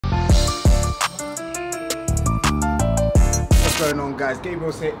going on, guys?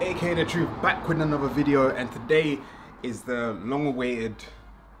 Gabriel here, aka The Truth, back with another video, and today is the long-awaited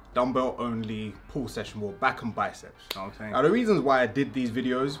dumbbell-only pull session for back and biceps. You know what I'm saying? Now, the reasons why I did these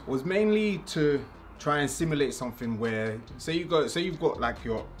videos was mainly to try and simulate something where, say you've got like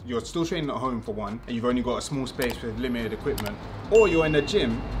you're still training at home for one, and you've only got a small space with limited equipment, or you're in a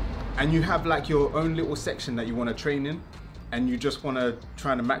gym and you have like your own little section that you want to train in, and you just want to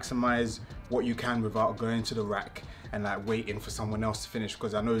try to maximize what you can without going to the rack and like waiting for someone else to finish,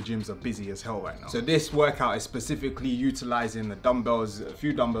 because I know gyms are busy as hell right now. So this workout is specifically utilizing the dumbbells, a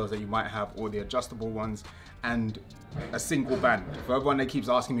few dumbbells that you might have, or the adjustable ones, and a single band. For everyone that keeps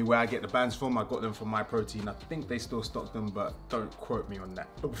asking me where I get the bands from, I got them from MyProtein. I think they still stock them, but don't quote me on that.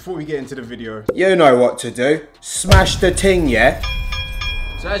 But before we get into the video, you know what to do. Smash the ting, yeah?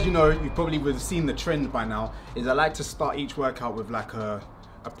 So as you know, you probably would have seen the trend by now, is I like to start each workout with like a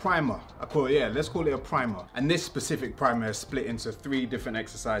primer. Let's call it a primer. And this specific primer is split into 3 different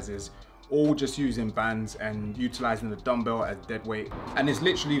exercises, all just using bands and utilizing the dumbbell as dead weight. And it's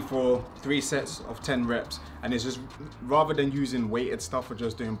literally for 3 sets of 10 reps. And it's just, rather than using weighted stuff or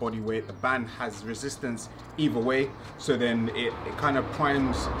just doing body weight, the band has resistance either way. So then it kind of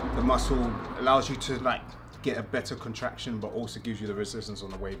primes the muscle, allows you to like get a better contraction, but also gives you the resistance on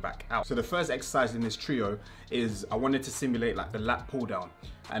the way back out. So the first exercise in this trio is, I wanted to simulate like the lat pull down.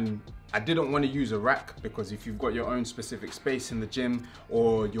 And I didn't want to use a rack, because if you've got your own specific space in the gym,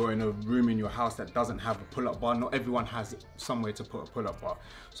 or you're in a room in your house that doesn't have a pull-up bar, not everyone has somewhere to put a pull-up bar.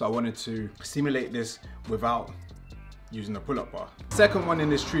 So I wanted to simulate this without using a pull-up bar. Second one in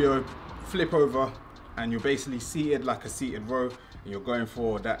this trio, flip over, and you're basically seated like a seated row, and you're going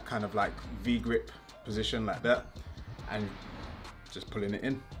for that kind of like V-grip position like that, and just pulling it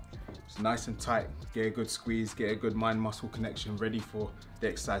in. It's nice and tight, get a good squeeze, get a good mind muscle connection, ready for the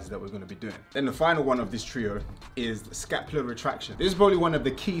exercises that we're going to be doing. Then the final one of this trio is the scapular retraction. This is probably one of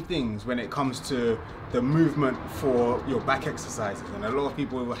the key things when it comes to the movement for your back exercises, and a lot of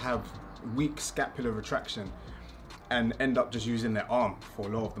people will have weak scapular retraction and end up just using their arm for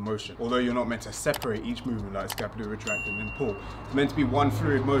a lot of the motion. Although you're not meant to separate each movement like scapular retract and then pull. It's meant to be one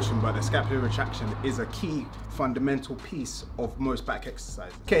fluid motion, but the scapular retraction is a key fundamental piece of most back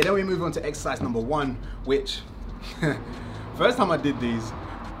exercises. Okay, then we move on to exercise number 1, which, first time I did these,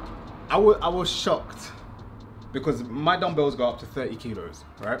 I was shocked, because my dumbbells go up to 30 kilos,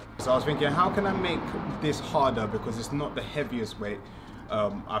 right? So I was thinking, how can I make this harder, because it's not the heaviest weight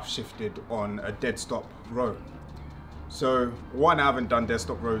I've shifted on a Deadstop row. So 1, I haven't done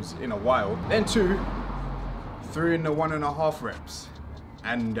Deadstop rows in a while. Then 2, threw in the 1.5 reps,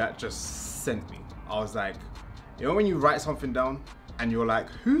 and that just sent me. I was like, you know when you write something down and you're like,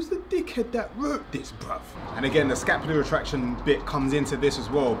 who's the dickhead that wrote this, bruv? And again, the scapular retraction bit comes into this as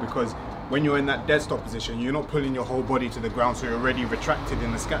well, because when you're in that Deadstop position, you're not pulling your whole body to the ground, so you're already retracted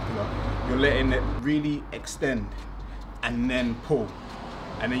in the scapula. You're letting it really extend and then pull.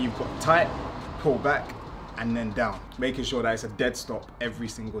 And then you've got tight, pull back, and then down, making sure that it's a dead stop every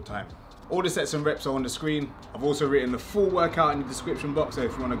single time. All the sets and reps are on the screen. I've also written the full workout in the description box, so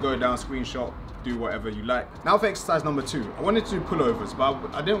if you want to go down, screenshot, do whatever you like. Now for exercise number 2, I wanted to do pullovers,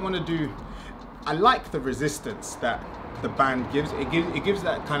 but I didn't want to do, I like the resistance that the band gives. It gives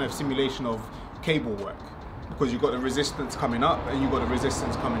that kind of simulation of cable work, because you've got the resistance coming up and you've got the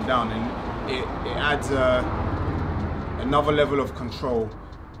resistance coming down, and it adds another level of control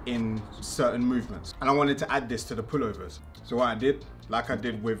in certain movements. And I wanted to add this to the pullovers. So what I did, like I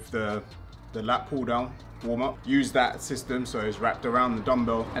did with the lat pull down warm up, used that system, so it's wrapped around the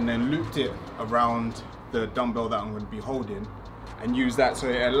dumbbell, and then looped it around the dumbbell that I'm going to be holding, and use that, so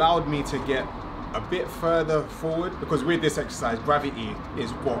it allowed me to get a bit further forward, because with this exercise, gravity is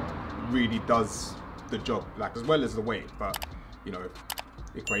what really does the job, like as well as the weight, but you know,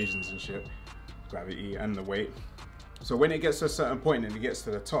 equations and shit, gravity and the weight. So when it gets to a certain point and it gets to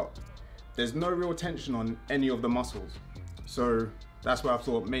the top, there's no real tension on any of the muscles. So that's why I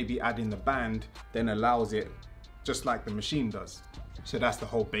thought maybe adding the band then allows it just like the machine does. So that's the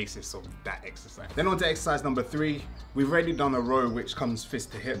whole basis of that exercise. Then on to exercise number 3. We've already done a row which comes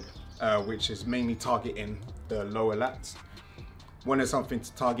fist to hip, which is mainly targeting the lower lats. Wanted something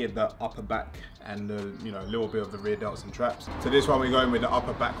to target the upper back and the, you know, a little bit of the rear delts and traps. So this one we're going with the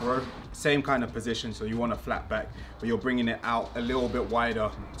upper back row. Same kind of position, so you want a flat back, but you're bringing it out a little bit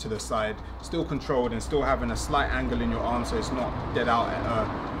wider to the side, still controlled and still having a slight angle in your arm, so it's not dead out at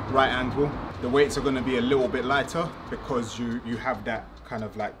a right angle. The weights are going to be a little bit lighter, because you have that kind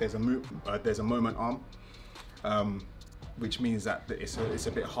of like, there's a moment arm, which means that it's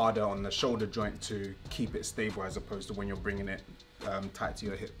a bit harder on the shoulder joint to keep it stable, as opposed to when you're bringing it tight to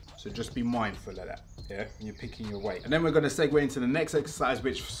your hip. So just be mindful of that, yeah, when you're picking your weight. And then we're gonna segue into the next exercise,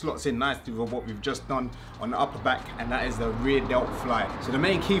 which slots in nicely with what we've just done on the upper back, and that is the rear delt fly. So the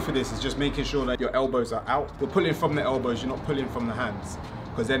main key for this is just making sure that your elbows are out. You're pulling from the elbows, you're not pulling from the hands,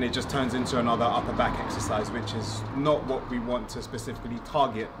 because then it just turns into another upper back exercise, which is not what we want to specifically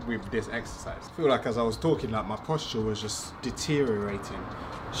target with this exercise. I feel like as I was talking, like my posture was just deteriorating.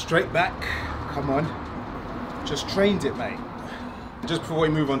 Straight back, come on. Just trained it, mate. Just before we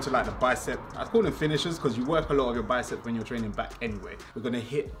move on to like the bicep, I call them finishers because you work a lot of your bicep when you're training back anyway. We're gonna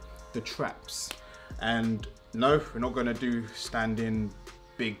hit the traps. And no, we're not gonna do standing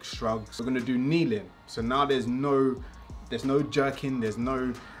big shrugs. We're gonna do kneeling. So now there's no jerking, there's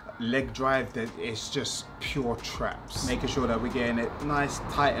no leg drive, it's just pure traps. Making sure that we're getting it nice,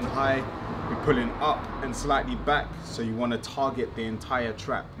 tight and high. We're pulling up and slightly back, so you want to target the entire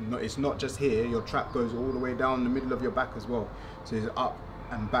trap. It's not just here, your trap goes all the way down the middle of your back as well. So it's up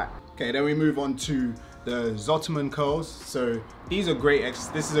and back. Okay, then we move on to the Zottoman curls. So these are great,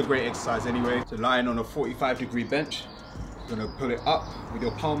 this is a great exercise anyway. So lying on a 45-degree bench, you're gonna pull it up with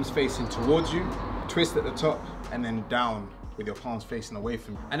your palms facing towards you, twist at the top, and then down with your palms facing away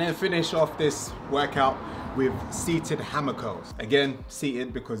from you. And then finish off this workout with seated hammer curls. Again,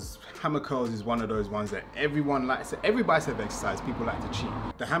 seated, because hammer curls is one of those ones that everyone likes. Every bicep exercise, people like to cheat.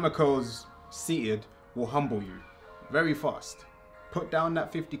 The hammer curls seated will humble you very fast. Put down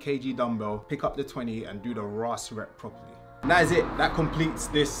that 50 kg dumbbell, pick up the 20 and do the RAS rep properly. And that is it. That completes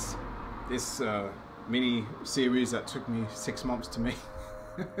this mini series that took me 6 months to make.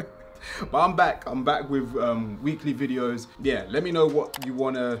 But I'm back with weekly videos. Yeah, let me know what you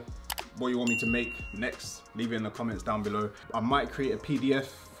want me to make next. Leave it in the comments down below. I might create a PDF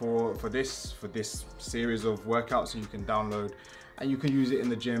for this series of workouts so you can download and you can use it in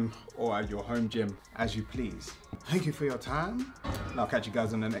the gym or at your home gym as you please. Thank you for your time, and I'll catch you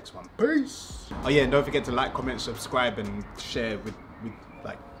guys on the next one. Peace. Oh yeah, and don't forget to like, comment, subscribe and share with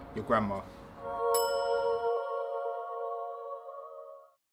like your grandma.